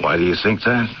 Why do you think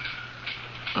that?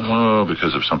 Oh,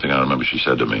 because of something I remember she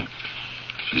said to me.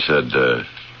 She said,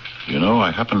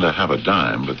 I happen to have a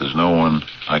dime, but there's no one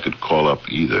I could call up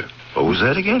either. What was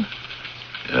that again?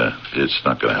 Yeah, it's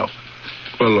not going to help.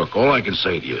 Well, look, all I can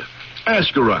say to you,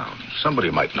 ask around. Somebody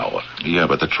might know her. Yeah,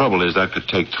 but the trouble is that could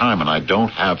take time, and I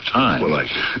don't have time. Well, I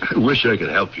wish I could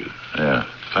help you. Yeah,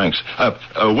 thanks.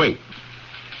 Wait.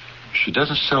 She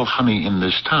doesn't sell honey in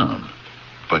this town,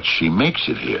 but she makes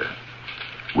it here.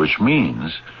 Which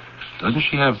means, doesn't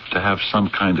she have to have some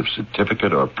kind of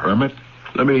certificate or permit?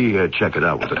 Let me check it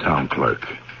out with the town clerk.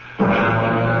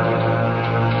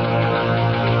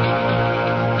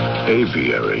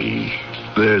 Aviary.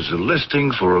 There's a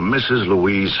listing for a Mrs.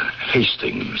 Louise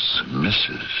Hastings.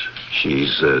 Mrs.?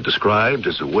 She's described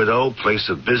as a widow, place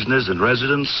of business and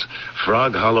residence,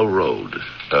 Frog Hollow Road.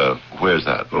 Where's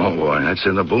that? Oh, boy, that's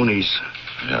in the boonies.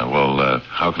 Yeah, well,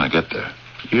 how can I get there?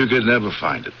 You could never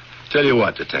find it. Tell you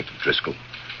what, Detective Driscoll.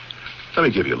 Let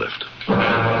me give you a lift.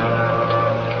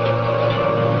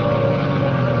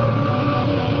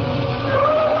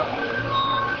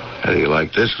 How do you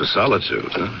like this for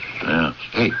solitude, huh? Yeah.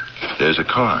 Hey, there's a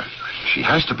car. She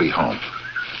has to be home.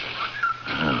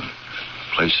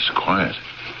 Place is quiet.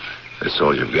 That's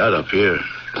all you've got up here.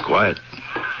 Quiet.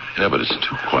 Yeah, but it's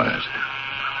too quiet.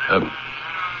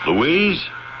 Louise?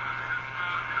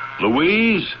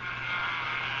 Louise?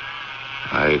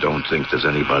 I don't think there's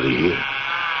anybody here.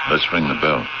 Let's ring the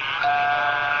bell.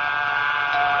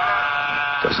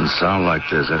 Doesn't sound like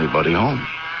there's anybody home.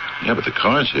 Yeah, but the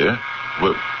car's here.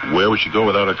 Where would she go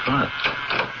without a car?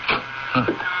 Huh.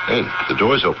 Hey, the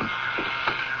door's open.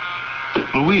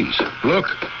 Louise. Look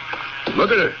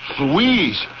at her.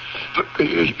 Louise.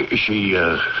 Is she,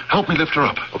 Help me lift her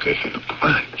up. Okay.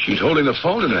 She's holding the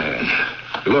phone in her hand.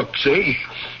 Look, see?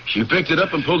 She picked it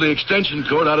up and pulled the extension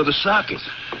cord out of the socket.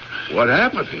 What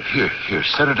happened? Here,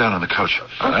 set her down on the couch.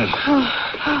 All right.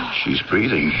 She's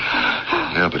breathing.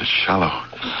 Yeah, but it's shallow.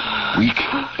 Weak.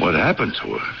 What happened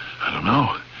to her? I don't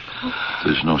know.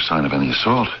 There's no sign of any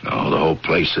assault. No, the whole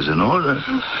place is in order.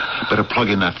 You better plug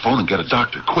in that phone and get a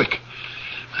doctor, quick.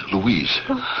 Louise.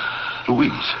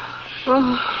 Louise.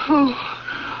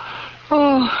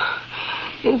 Oh,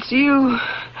 it's you.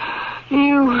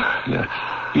 You.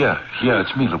 Yeah,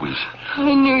 it's me, Louise.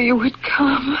 I knew you would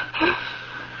come.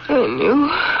 I knew.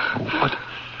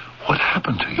 What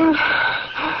happened to you?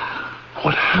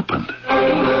 What happened?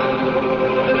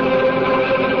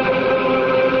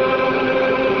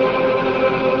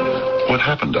 What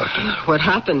What happened, Doctor? What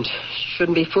happened? She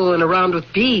shouldn't be fooling around with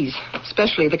bees,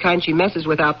 especially the kind she messes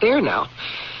with out there now.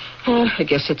 I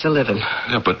guess it's a living.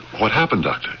 Yeah, but what happened,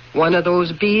 Doctor? One of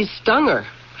those bees stung her.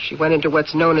 She went into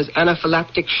what's known as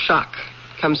anaphylactic shock.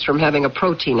 Comes from having a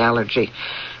protein allergy.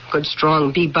 Good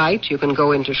strong bee bite, you can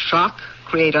go into shock,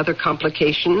 create other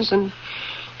complications, and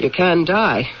you can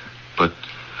die. But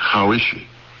how is she?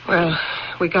 Well,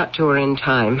 we got to her in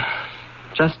time.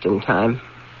 Just in time.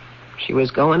 She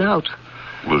was going out.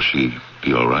 Will she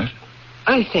be all right?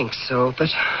 I think so, but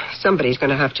somebody's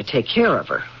going to have to take care of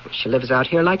her. She lives out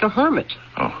here like a hermit.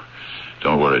 Oh,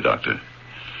 don't worry, Doctor.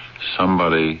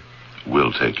 Somebody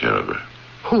will take care of her.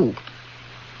 Who?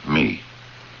 Me.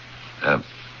 Can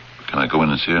I go in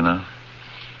and see her now?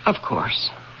 Of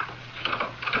course.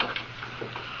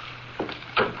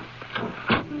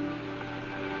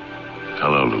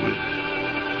 Hello, Louise.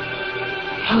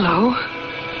 Hello?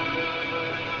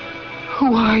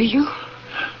 Who are you?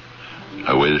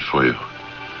 I waited for you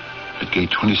at gate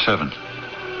 27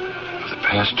 for the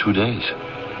past 2 days.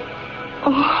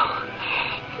 Oh,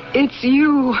 it's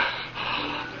you.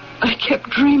 I kept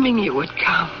dreaming you would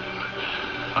come.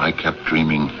 I kept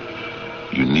dreaming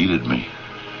you needed me.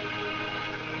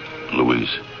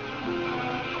 Louise,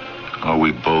 are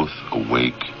we both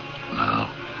awake now?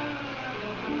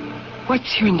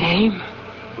 What's your name?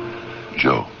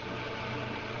 Joe.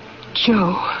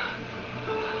 Joe.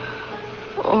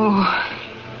 Oh,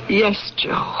 yes,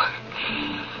 Joe.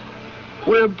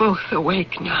 We're both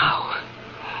awake now.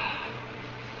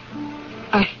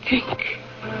 I think.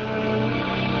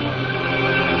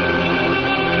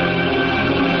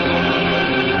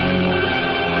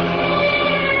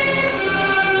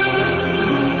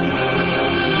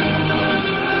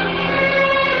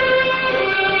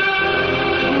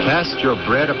 Cast your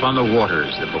bread upon the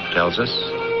waters, the book tells us.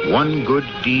 One good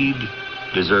deed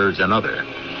deserves another.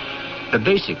 The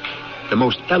basic, the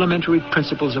most elementary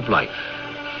principles of life.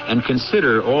 And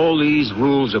consider all these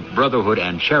rules of brotherhood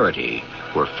and charity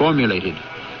were formulated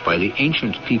by the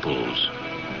ancient peoples.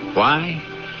 Why?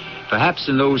 Perhaps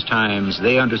in those times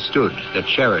they understood that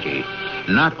charity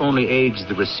not only aids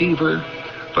the receiver,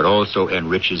 but also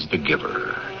enriches the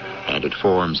giver. And it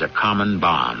forms a common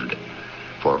bond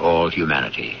for all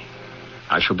humanity.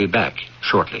 I shall be back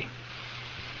shortly.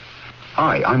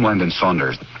 Hi, I'm Landon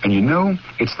Saunders. And you know,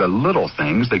 it's the little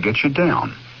things that get you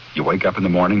down. You wake up in the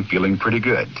morning feeling pretty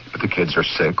good, but the kids are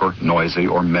sick or noisy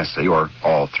or messy or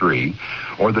all three,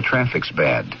 or the traffic's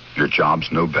bad. Your job's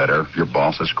no better, your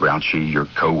boss is grouchy, your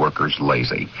coworker's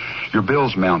lazy. Your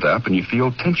bills mount up and you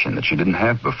feel tension that you didn't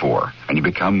have before, and you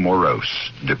become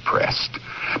morose, depressed.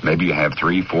 Maybe you have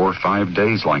 3, 4, 5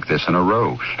 days like this in a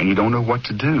row, and you don't know what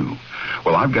to do.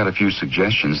 Well, I've got a few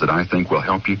suggestions that I think will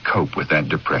help you cope with that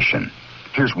depression.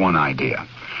 Here's one idea.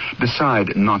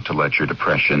 Decide not to let your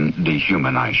depression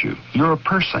dehumanize you. You're a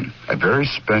person, a very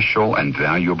special and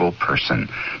valuable person.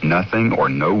 Nothing or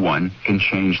no one can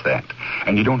change that.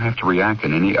 And you don't have to react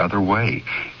in any other way.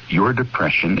 Your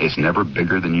depression is never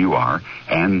bigger than you are,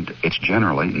 and it's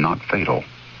generally not fatal.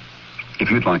 If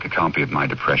you'd like a copy of my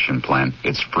depression plan,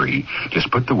 it's free.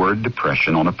 Just put the word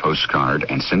depression on a postcard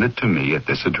and send it to me at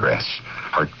this address.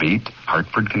 Heartbeat,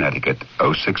 Hartford, Connecticut,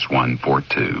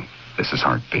 06142. This is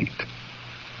Heartbeat.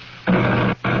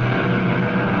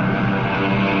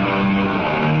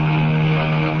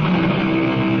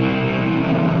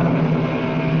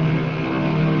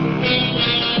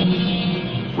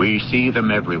 We see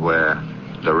them everywhere,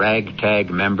 the ragtag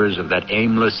members of that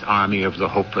aimless army of the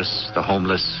hopeless, the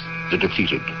homeless, the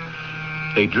defeated.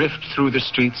 They drift through the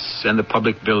streets and the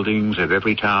public buildings of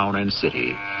every town and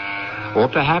city. Or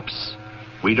perhaps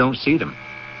we don't see them.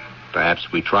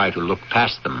 Perhaps we try to look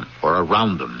past them or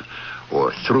around them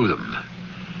or through them.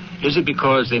 Is it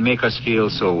because they make us feel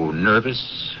so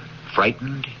nervous,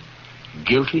 frightened,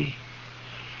 guilty?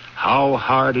 How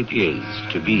hard it is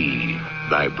to be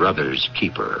thy brother's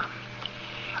keeper.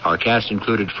 Our cast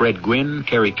included Fred Gwynne,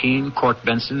 Kerry Keane, Court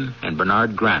Benson, and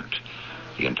Bernard Grant.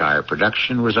 The entire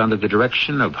production was under the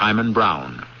direction of Hyman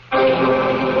Brown.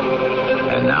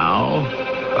 And now,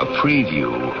 a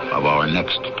preview of our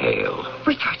next tale.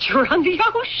 We thought you were on the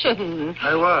ocean.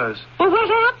 I was. Well, what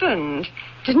happened?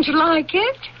 Didn't you like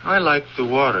it? I liked the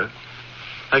water.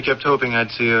 I kept hoping I'd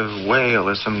see a whale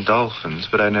or some dolphins,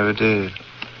 but I never did.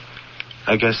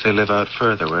 I guess they live out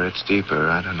further where it's deeper.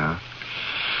 I don't know.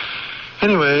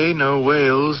 Anyway, no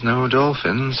whales, no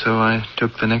dolphins, so I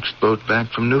took the next boat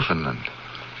back from Newfoundland.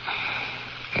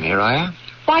 And here I am.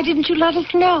 Why didn't you let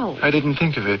us know? I didn't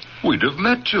think of it. We'd have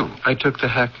met you. I took the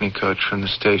Hackney coach from the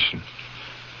station.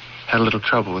 Had a little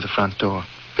trouble with the front door.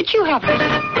 But you haven't.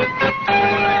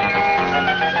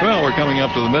 Well, we're coming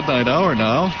up to the midnight hour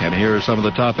now, and here are some of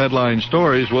the top headline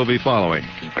stories we'll be following.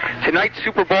 Tonight's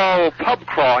Super Bowl pub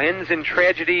crawl ends in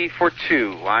tragedy for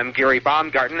 2. I'm Gary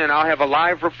Baumgarten, and I'll have a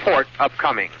live report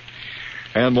upcoming.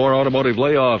 And more automotive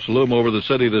layoffs loom over the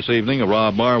city this evening.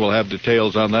 Rob Marr will have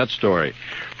details on that story.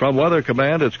 From Weather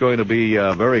Command, it's going to be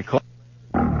very cold.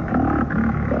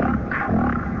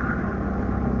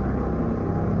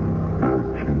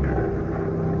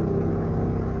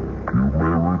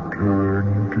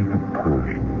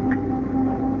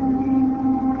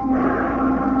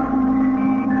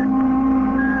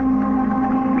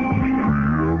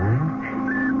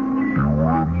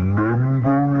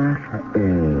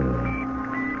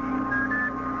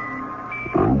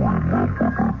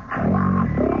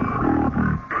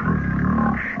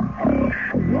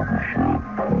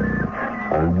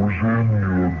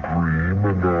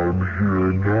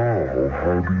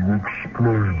 How do you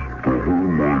explain it?